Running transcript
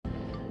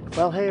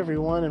Well, hey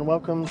everyone, and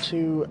welcome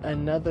to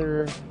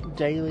another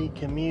daily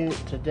commute.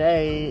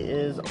 Today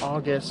is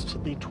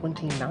August the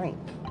 29th,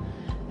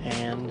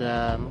 and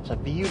it's a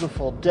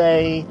beautiful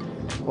day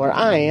where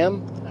I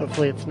am.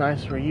 Hopefully it's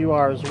nice where you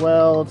are as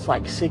well. It's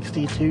like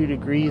 62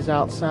 degrees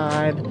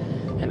outside,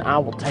 and I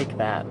will take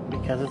that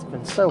because it's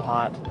been so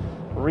hot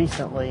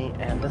recently,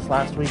 and this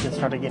last week it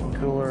started getting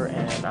cooler,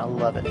 and I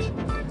love it.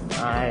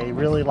 I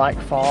really like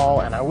fall,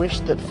 and I wish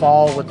that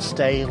fall would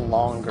stay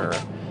longer,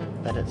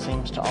 but it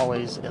seems to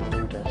always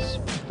elude us.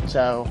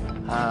 So,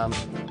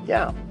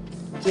 yeah,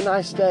 it's a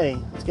nice day.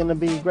 It's going to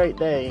be a great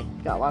day.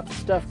 Got lots of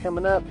stuff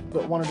coming up,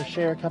 but wanted to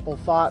share a couple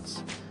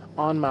thoughts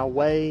on my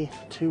way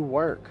to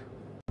work.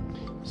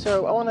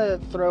 So I want to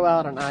throw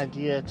out an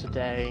idea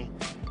today,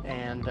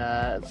 and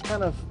it's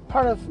kind of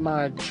part of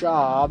my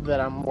job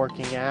that I'm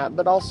working at,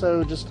 but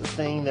also just a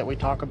thing that we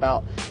talk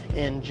about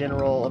in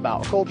general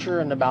about culture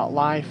and about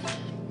life,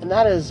 and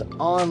that is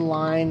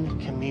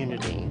online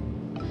community.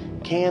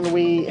 Can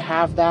we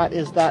have that?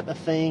 Is that a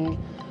thing?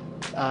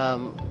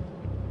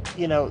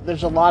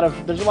 There's a lot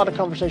of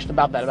conversation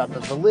about that, about the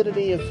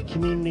validity of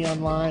community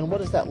online. What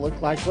does that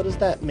look like? What does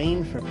that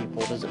mean for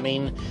people? Does it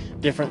mean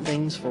different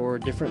things for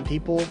different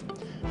people?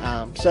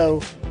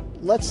 So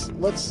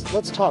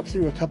let's talk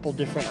through a couple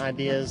different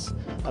ideas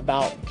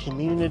about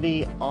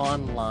community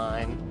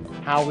online,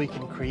 how we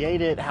can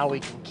create it, how we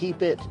can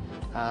keep it,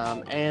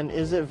 and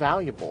is it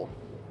valuable?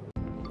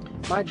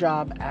 My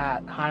job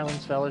at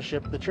Highlands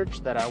Fellowship, the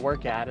church that I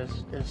work at,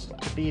 is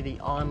to be the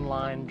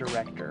online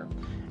director.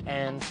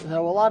 And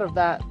so a lot of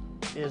that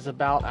is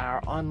about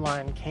our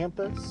online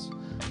campus,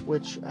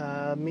 which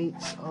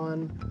meets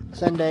on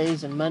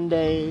Sundays and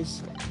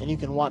Mondays, and you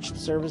can watch the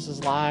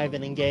services live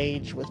and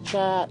engage with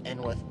chat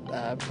and with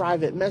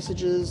private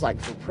messages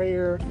like for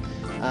prayer.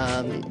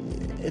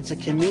 It's a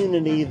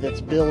community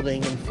that's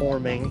building and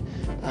forming,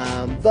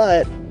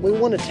 but we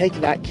want to take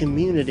that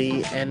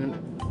community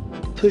and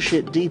push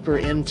it deeper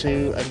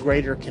into a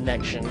greater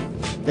connection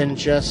than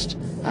just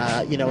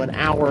an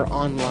hour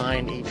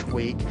online each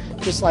week.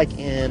 Just like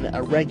in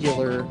a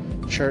regular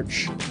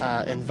church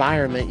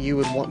environment, you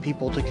would want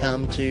people to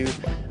come to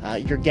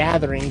your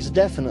gatherings,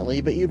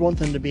 definitely, but you'd want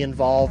them to be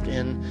involved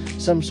in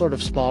some sort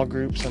of small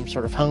group, some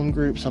sort of home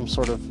group, some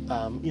sort of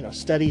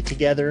study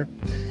together.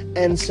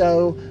 And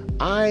so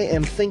I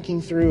am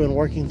thinking through and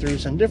working through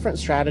some different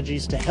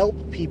strategies to help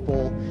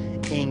people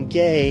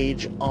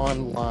engage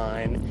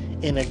online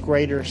in a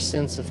greater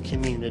sense of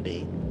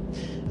community.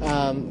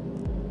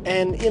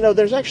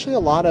 There's actually a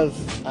lot of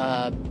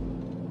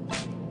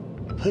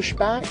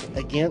pushback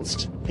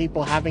against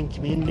people having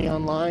community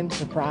online,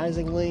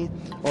 surprisingly,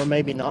 or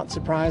maybe not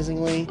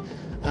surprisingly.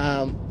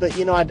 But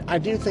I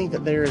do think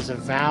that there is a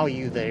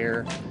value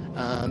there.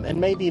 And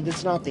maybe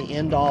that's not the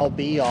end-all,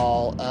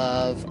 be-all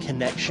of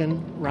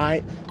connection,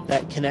 right?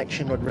 That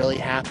connection would really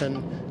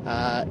happen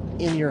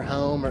in your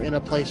home or in a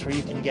place where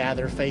you can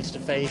gather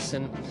face-to-face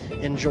and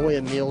enjoy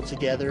a meal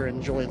together,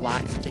 enjoy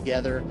life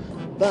together.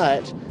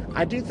 But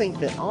I do think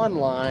that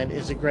online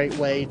is a great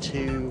way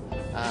to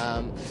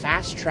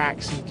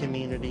fast-track some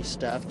community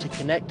stuff, to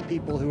connect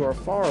people who are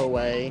far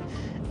away,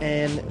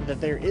 and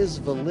that there is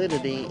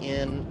validity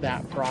in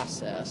that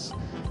process.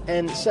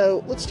 And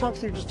so let's talk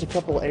through just a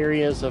couple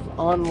areas of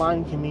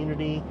online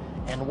community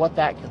and what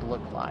that could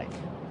look like.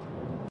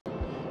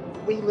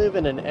 We live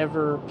in an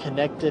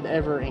ever-connected,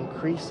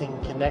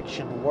 ever-increasing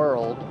connection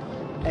world,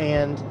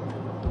 and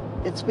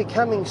it's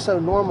becoming so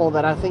normal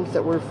that I think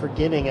that we're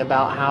forgetting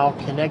about how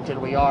connected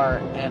we are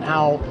and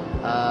how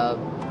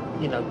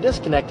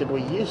disconnected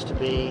we used to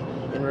be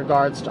in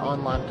regards to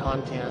online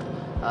content.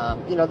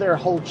 There are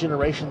whole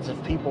generations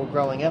of people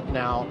growing up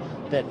now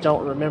that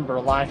don't remember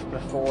life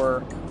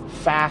before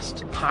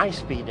fast,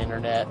 high-speed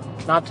internet,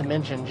 not to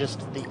mention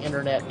just the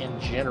internet in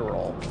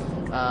general.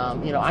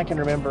 I can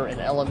remember in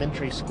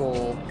elementary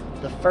school,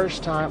 the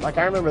first time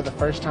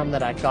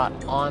that I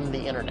got on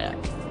the internet.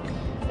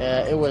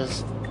 It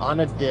was on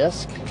a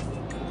disc.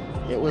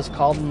 It was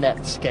called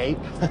Netscape.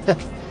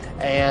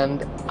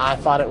 And I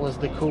thought it was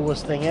the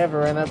coolest thing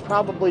ever, and I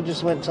probably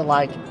just went to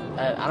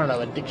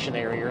a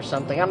dictionary or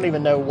something. I don't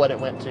even know what it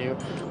went to,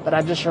 but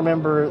I just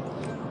remember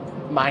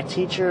my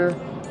teacher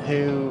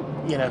who,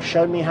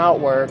 showed me how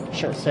it worked,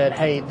 said,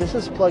 hey, this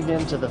is plugged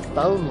into the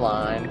phone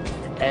line,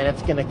 and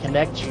it's going to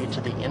connect you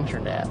to the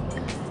internet.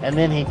 And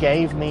then he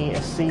gave me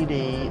a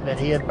CD that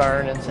he had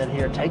burned and said,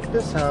 here, take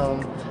this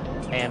home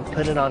and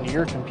put it on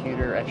your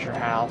computer at your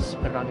house,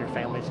 put it on your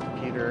family's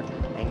computer,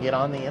 and get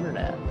on the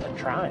internet and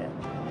try it.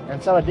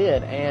 And so I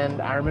did,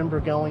 and I remember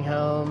going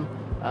home.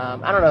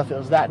 I don't know if it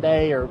was that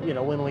day or,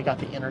 when we got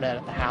the internet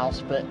at the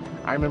house, but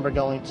I remember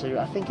going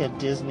to, I think, a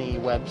Disney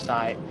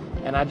website,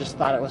 and I just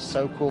thought it was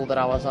so cool that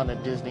I was on a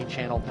Disney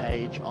Channel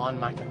page on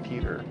my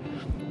computer.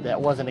 That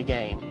wasn't a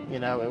game,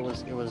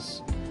 it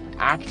was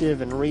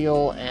active and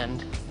real,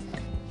 and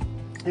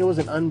it was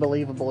an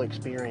unbelievable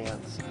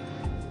experience.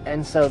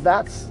 And so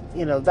that's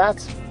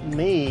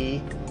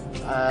me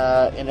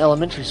in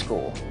elementary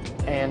school.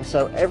 And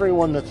so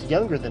everyone that's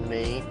younger than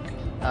me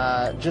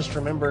just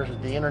remembers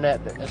the internet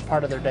as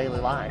part of their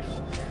daily life.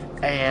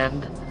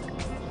 And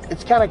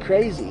it's kind of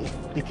crazy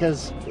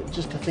because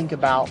just to think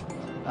about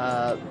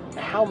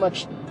how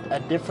much a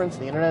difference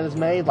the internet has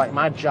made. Like,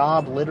 my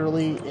job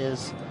literally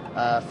is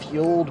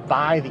fueled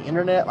by the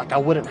internet. Like, I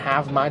wouldn't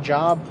have my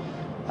job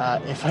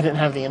if I didn't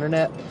have the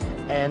internet.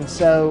 And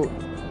so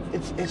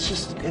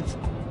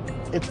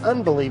it's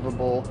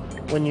unbelievable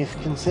when you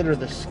consider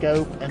the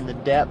scope and the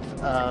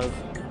depth of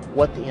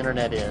what the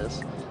internet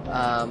is.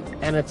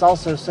 And it's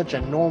also such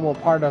a normal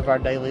part of our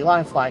daily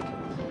life. Like,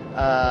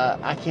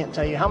 I can't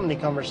tell you how many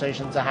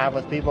conversations I have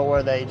with people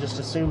where they just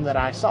assume that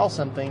I saw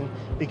something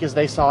because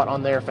they saw it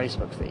on their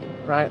Facebook feed,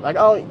 right? Like,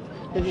 oh,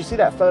 did you see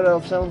that photo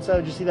of so-and-so?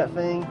 Did you see that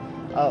thing?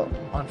 Oh,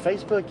 on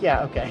Facebook?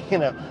 Yeah, okay.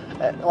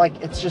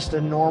 Like, it's just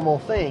a normal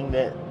thing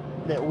that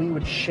we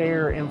would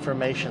share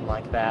information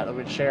like that. We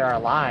would share our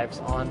lives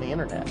on the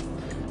internet.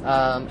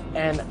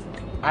 And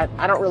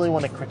I don't really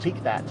want to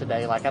critique that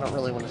today. Like, I don't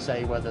really want to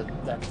say whether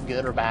that's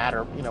good or bad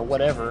or,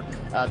 whatever.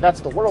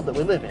 That's the world that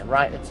we live in,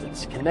 right?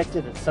 It's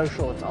connected, it's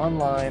social, it's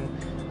online.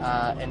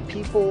 And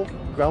people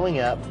growing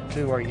up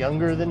who are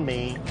younger than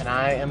me, and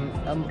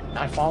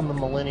I fall in the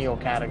millennial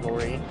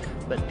category,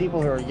 but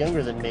people who are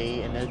younger than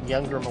me and the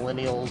younger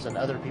millennials and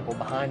other people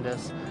behind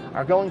us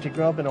are going to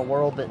grow up in a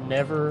world that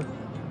never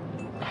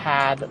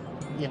had,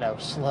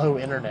 slow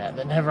internet,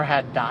 that never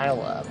had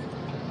dial-up.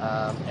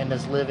 And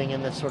is living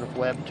in this sort of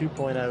Web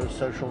 2.0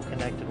 social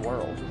connected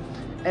world.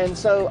 And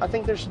so I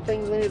think there's some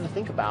things we need to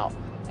think about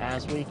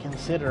as we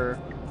consider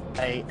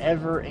a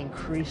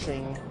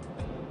ever-increasing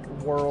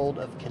world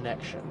of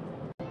connection.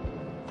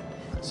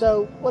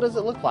 So what does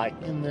it look like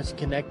in this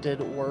connected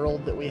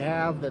world that we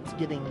have that's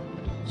getting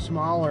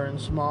smaller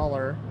and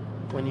smaller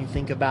when you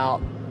think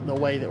about the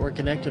way that we're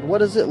connected? What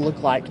does it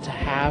look like to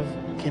have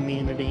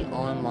community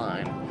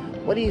online?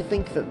 What do you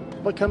think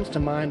what comes to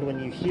mind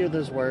when you hear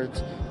those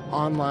words,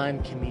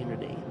 online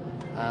community?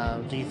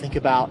 Do you think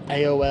about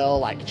AOL,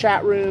 like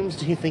chat rooms?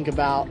 Do you think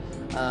about,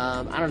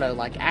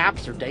 like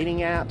apps or dating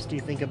apps? Do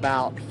you think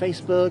about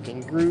Facebook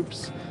and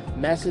groups,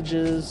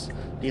 messages?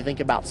 Do you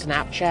think about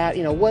Snapchat?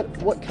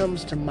 What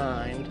comes to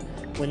mind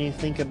when you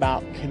think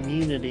about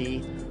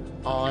community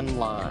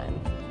online?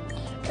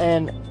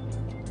 And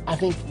I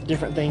think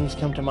different things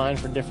come to mind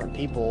for different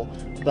people,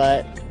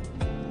 but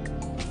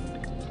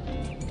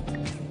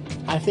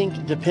I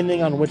think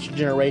depending on which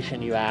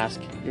generation you ask,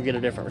 you'll get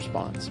a different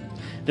response.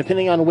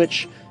 Depending on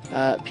which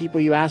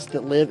people you ask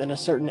that live in a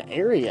certain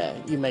area,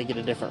 you may get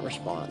a different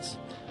response.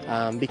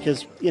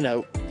 Because,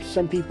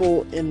 some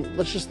people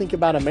let's just think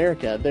about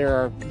America.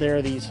 There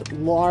are these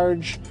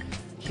large,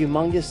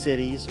 humongous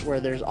cities where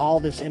there's all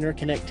this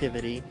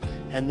interconnectivity,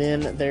 and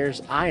then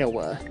there's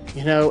Iowa,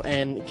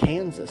 and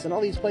Kansas, and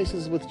all these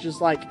places with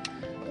just like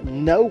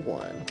no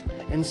one.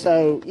 And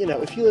so,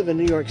 if you live in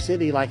New York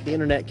City, like, the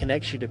internet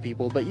connects you to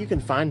people, but you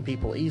can find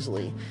people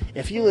easily.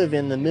 If you live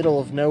in the middle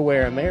of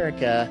nowhere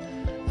America,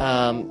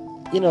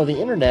 the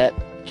internet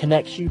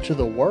connects you to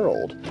the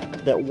world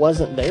that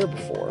wasn't there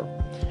before.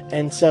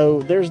 And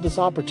so there's this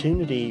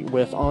opportunity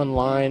with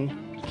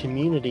online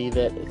community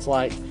that it's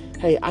like,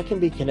 hey, I can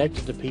be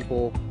connected to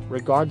people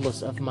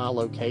regardless of my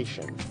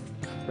location,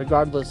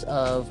 regardless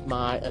of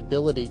my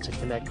ability to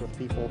connect with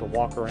people, to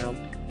walk around,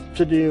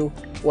 to do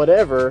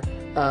whatever.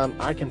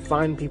 I can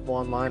find people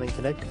online and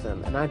connect with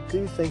them. And I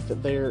do think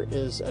that there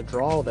is a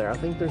draw there. I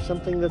think there's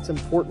something that's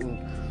important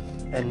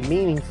and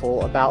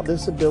meaningful about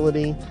this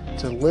ability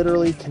to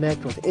literally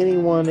connect with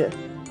anyone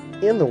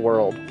in the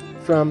world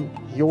from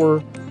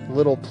your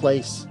little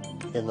place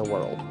in the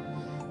world.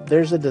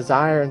 There's a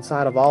desire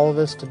inside of all of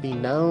us to be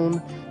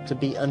known, to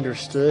be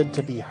understood,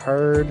 to be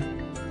heard.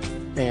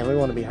 Man, we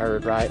want to be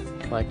heard, right?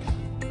 Like,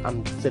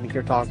 I'm sitting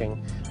here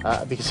talking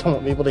because I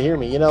want people to hear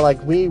me.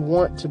 We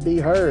want to be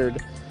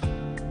heard.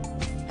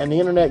 And the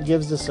internet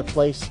gives us a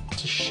place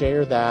to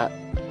share that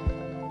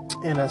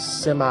in a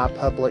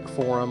semi-public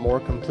forum or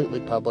completely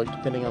public,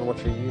 depending on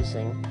what you're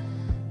using.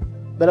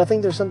 But I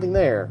think there's something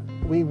there.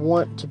 We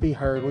want to be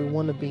heard. We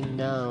want to be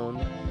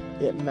known.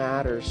 It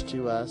matters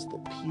to us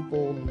that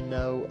people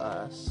know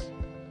us.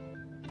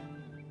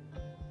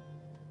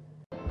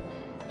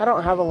 I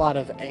don't have a lot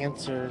of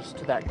answers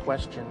to that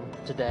question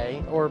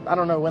today, or I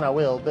don't know when I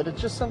will, but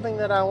it's just something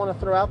that I want to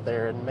throw out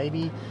there, and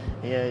maybe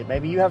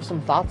you have some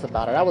thoughts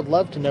about it. I would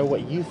love to know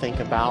what you think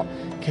about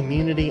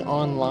community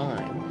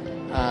online.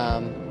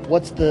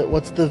 What's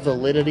the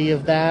validity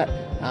of that?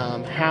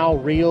 How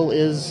real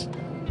is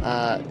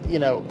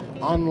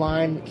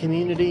online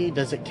community?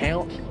 Does it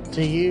count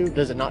to you?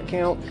 Does it not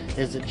count?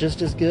 Is it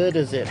just as good?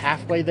 Is it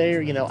halfway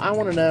there? I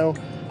want to know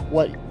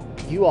what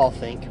you all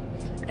think,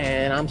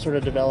 and I'm sort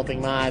of developing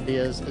my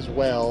ideas as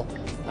well.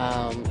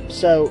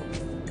 So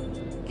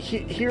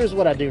here's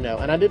what I do know,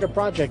 and I did a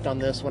project on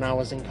this when I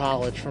was in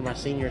college for my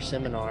senior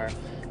seminar.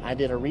 I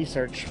did a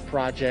research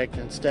project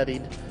and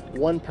studied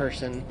one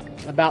person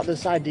about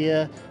this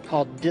idea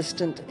called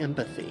distant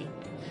empathy.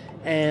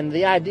 And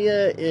the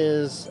idea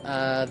is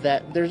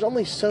that there's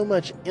only so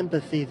much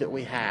empathy that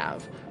we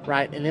have,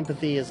 right? And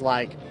empathy is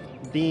like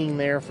being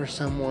there for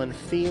someone,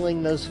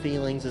 feeling those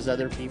feelings as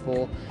other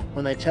people.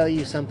 When they tell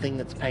you something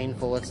that's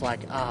painful, it's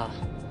like,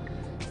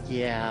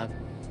 yeah,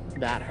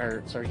 that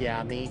hurts, or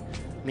yeah, me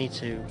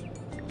too.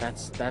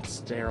 That's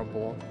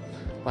terrible.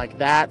 Like,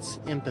 that's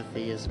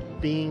empathy, is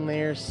being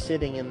there,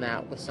 sitting in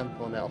that with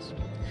someone else.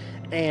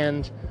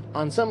 And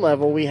on some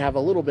level, we have a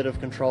little bit of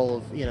control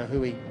of, who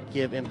we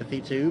give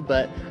empathy to,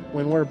 but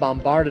when we're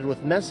bombarded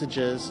with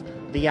messages,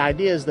 the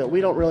idea is that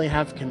we don't really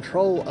have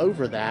control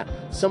over that.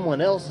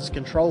 Someone else is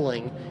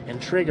controlling and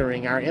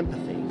triggering our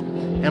empathy.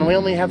 And we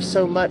only have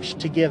so much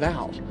to give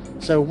out.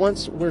 So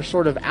once we're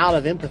sort of out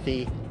of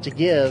empathy to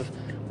give,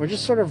 we're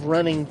just sort of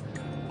running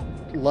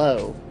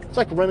low. It's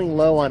like running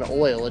low on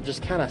oil. It's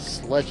just kind of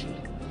sludgy.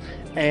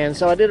 And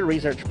so I did a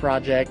research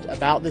project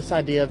about this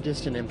idea of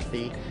distant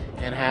empathy,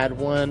 and had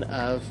one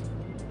of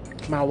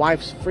my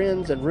wife's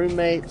friends and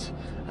roommates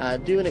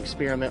do an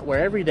experiment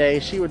where every day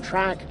she would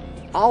track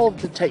all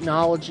of the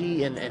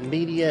technology and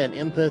media and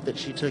input that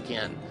she took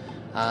in.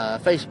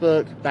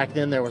 Facebook, back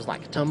then there was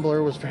like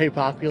Tumblr was very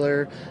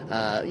popular,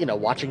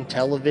 watching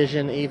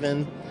television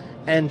even,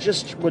 and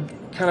just would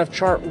kind of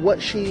chart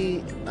what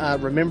she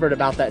remembered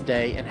about that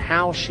day and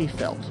how she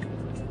felt.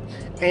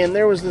 And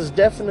there was this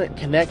definite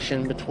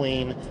connection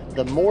between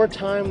the more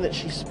time that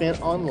she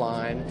spent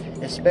online,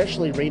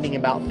 especially reading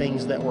about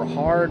things that were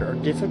hard or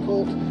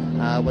difficult,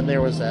 when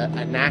there was a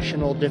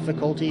national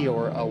difficulty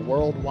or a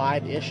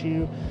worldwide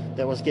issue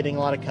that was getting a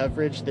lot of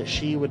coverage, that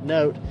she would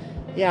note,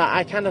 yeah,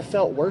 I kind of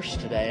felt worse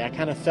today. I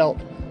kind of felt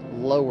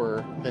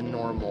lower than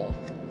normal.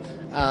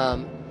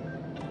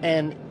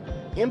 And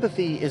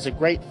empathy is a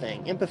great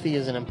thing. Empathy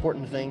is an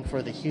important thing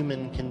for the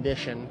human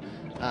condition.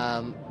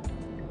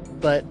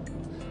 But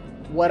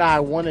what I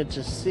wanted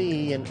to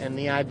see, and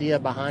the idea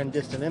behind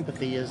distant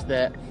empathy, is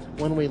that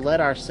when we let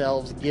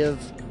ourselves give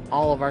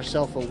all of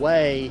ourself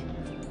away,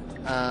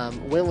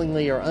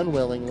 willingly or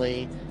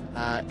unwillingly,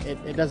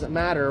 it doesn't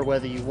matter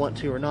whether you want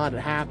to or not,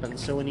 it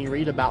happens. So when you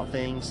read about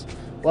things,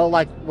 well,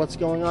 like what's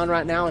going on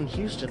right now in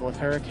Houston with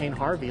Hurricane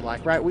Harvey,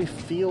 right, we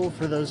feel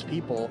for those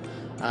people.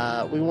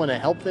 We want to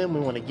help them, we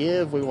want to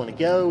give, we want to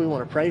go, we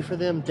want to pray for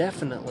them,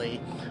 definitely.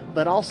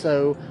 But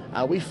also,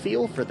 we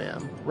feel for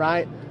them,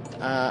 right?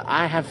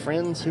 I have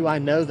friends who I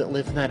know that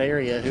live in that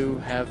area who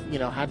have,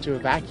 had to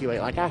evacuate.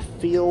 Like, I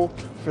feel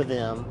for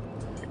them,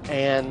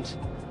 and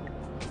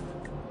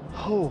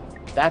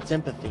that's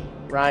empathy,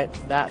 right?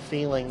 That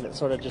feeling that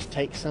sort of just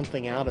takes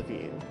something out of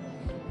you.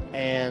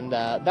 And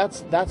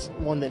that's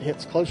one that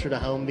hits closer to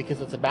home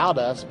because it's about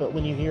us. But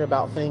when you hear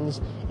about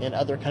things in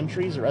other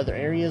countries or other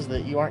areas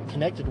that you aren't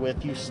connected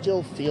with, you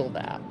still feel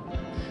that.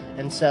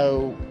 And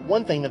so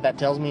one thing that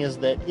tells me is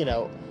that,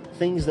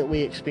 things that we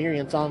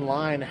experience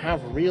online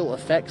have real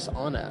effects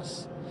on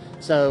us.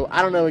 So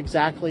I don't know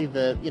exactly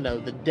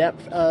the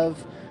depth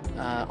of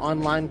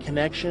online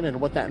connection and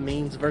what that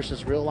means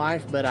versus real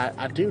life, but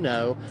I do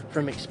know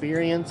from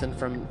experience and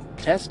from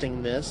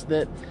testing this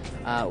that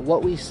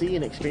what we see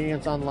and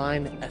experience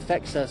online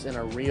affects us in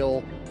a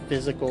real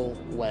physical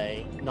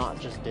way, not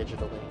just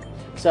digitally.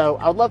 So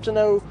I would love to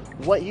know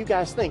what you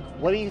guys think.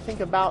 What do you think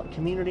about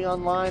community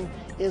online?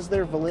 Is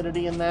there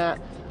validity in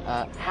that?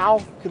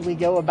 How could we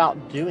go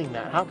about doing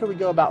that? How could we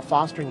go about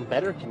fostering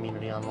better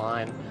community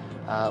online?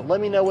 Let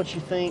me know what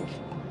you think.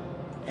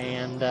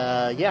 And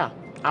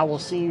I will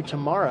see you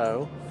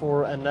tomorrow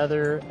for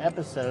another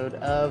episode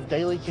of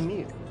Daily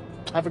Commute.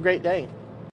 Have a great day.